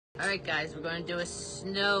Alright guys, we're going to do a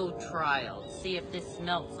snow trial. See if this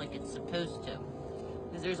melts like it's supposed to.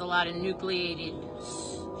 Because there's a lot of nucleated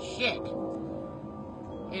shit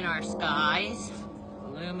in our skies.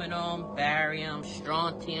 Aluminum, barium,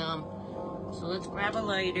 strontium. So let's grab a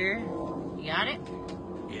lighter. You got it?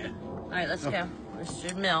 Yeah. Alright, let's go. This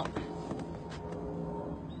should melt.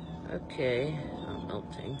 Okay, not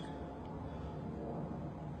melting.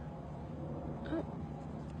 Oh,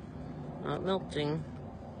 not melting.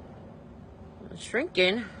 It's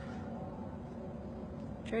shrinking.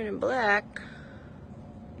 Turning black.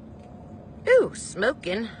 Ooh,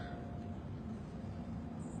 smoking.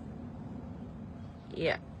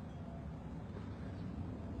 Yeah.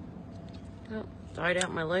 Oh, died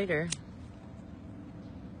out my lighter.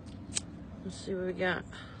 Let's see what we got.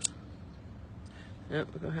 Nope,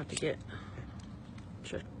 we're gonna have to get.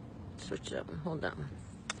 Switch that one. Hold that one.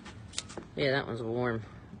 Yeah, that one's warm.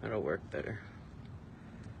 That'll work better.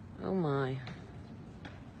 Oh my.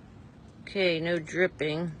 Okay, no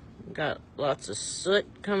dripping. Got lots of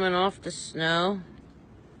soot coming off the snow.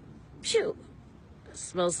 Phew! It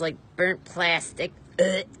smells like burnt plastic.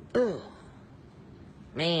 Ugh.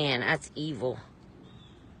 Man, that's evil.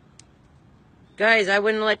 Guys, I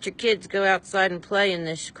wouldn't let your kids go outside and play in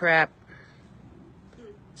this crap.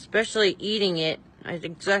 Especially eating it. I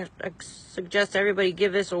suggest everybody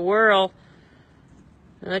give this a whirl.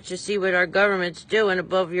 And let you see what our government's doing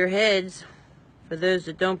above your heads. For those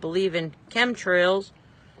that don't believe in chemtrails,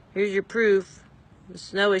 here's your proof. The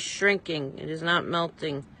snow is shrinking. It is not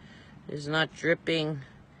melting. It is not dripping.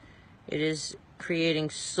 It is creating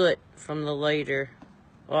soot from the lighter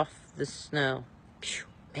off the snow. Phew,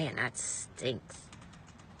 man, that stinks.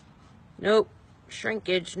 Nope.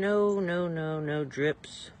 Shrinkage. No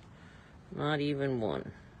drips. Not even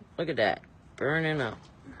one. Look at that. Burning up.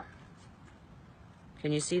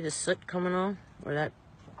 Can you see the soot coming on? Or that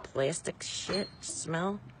plastic shit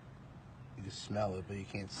smell? You can smell it, but you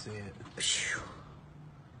can't see it. Phew.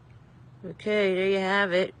 Okay, there you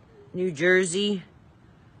have it. New Jersey.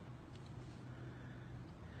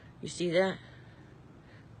 You see that?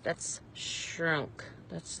 That's shrunk.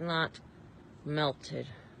 That's not melted.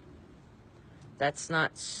 That's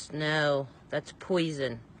not snow. That's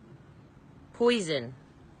poison. Poison.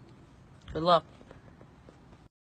 Good luck.